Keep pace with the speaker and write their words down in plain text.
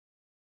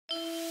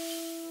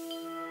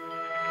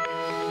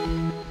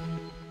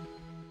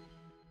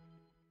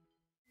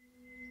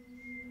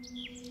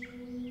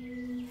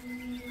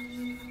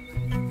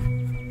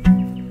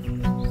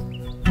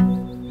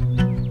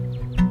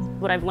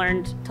What I've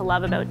learned to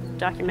love about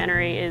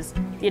documentary is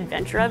the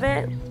adventure of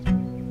it.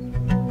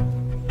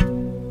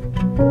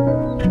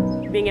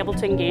 Being able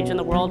to engage in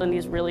the world in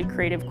these really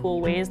creative,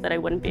 cool ways that I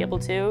wouldn't be able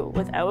to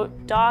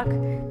without doc,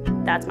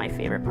 that's my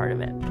favorite part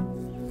of it.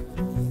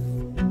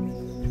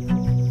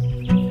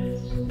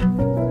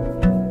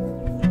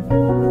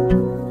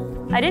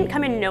 I didn't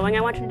come in knowing I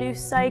wanted to do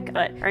psych,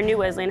 but our new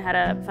Wesleyan had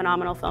a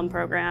phenomenal film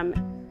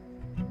program.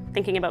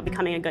 Thinking about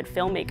becoming a good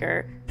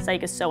filmmaker,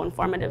 psych is so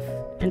informative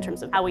in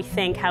terms of how we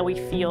think, how we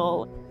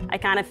feel. I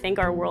kind of think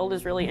our world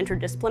is really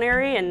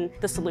interdisciplinary, and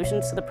the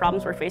solutions to the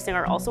problems we're facing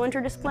are also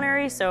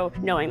interdisciplinary, so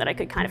knowing that I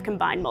could kind of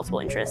combine multiple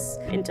interests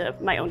into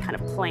my own kind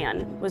of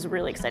plan was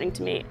really exciting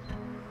to me.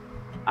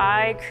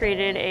 I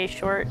created a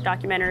short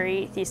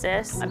documentary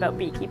thesis about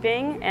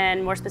beekeeping,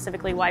 and more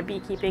specifically why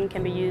beekeeping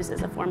can be used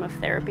as a form of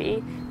therapy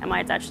and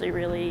why it's actually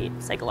really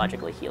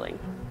psychologically healing.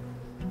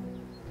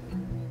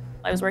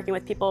 I was working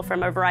with people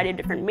from a variety of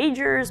different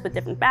majors with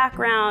different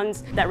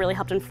backgrounds that really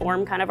helped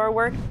inform kind of our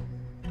work.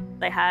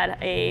 I had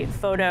a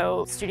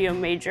photo studio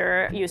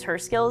major use her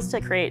skills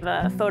to create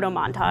a photo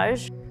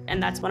montage,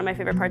 and that's one of my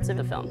favorite parts of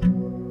the film.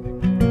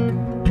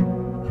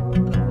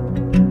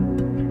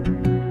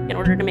 In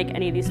order to make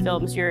any of these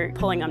films, you're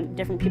pulling on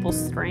different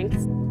people's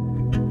strengths.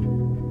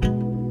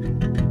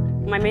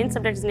 My main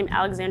subject is named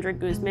Alexandra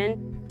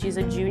Guzman. She's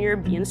a junior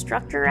bee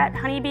instructor at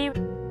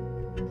Huneebee.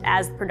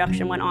 As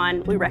production went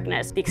on, we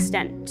recognized the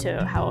extent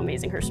to how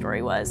amazing her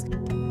story was.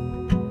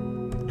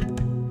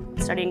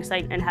 Studying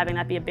psych and having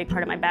that be a big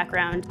part of my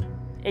background,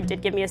 it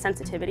did give me a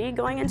sensitivity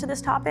going into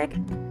this topic.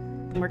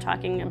 We're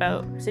talking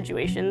about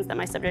situations that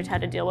my subject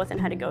had to deal with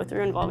and had to go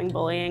through involving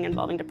bullying,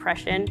 involving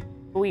depression.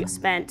 We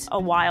spent a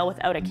while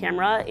without a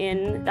camera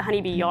in the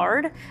Huneebee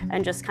yard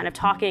and just kind of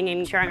talking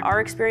and sharing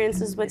our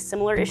experiences with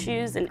similar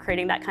issues and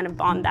creating that kind of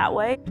bond that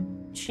way.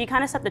 She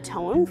kind of set the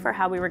tone for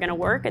how we were going to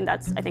work, and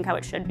that's, I think, how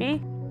it should be.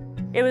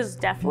 It was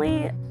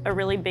definitely a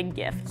really big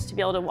gift to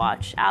be able to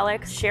watch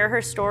Alex share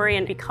her story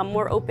and become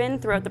more open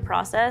throughout the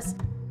process.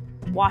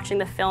 Watching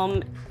the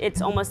film,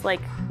 it's almost like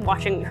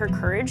watching her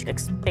courage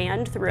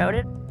expand throughout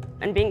it,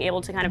 and being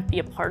able to kind of be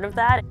a part of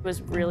that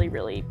was really,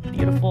 really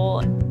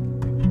beautiful.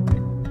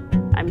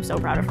 I'm so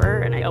proud of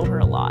her, and I owe her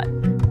a lot. I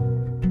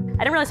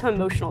didn't realize how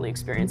emotional the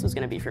experience was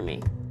going to be for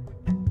me.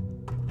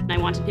 I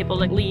wanted people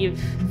to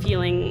leave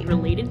feeling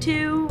related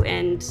to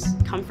and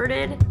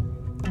comforted.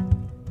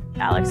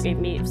 Alex gave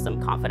me some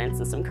confidence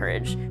and some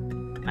courage,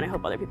 and I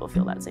hope other people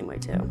feel that same way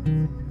too.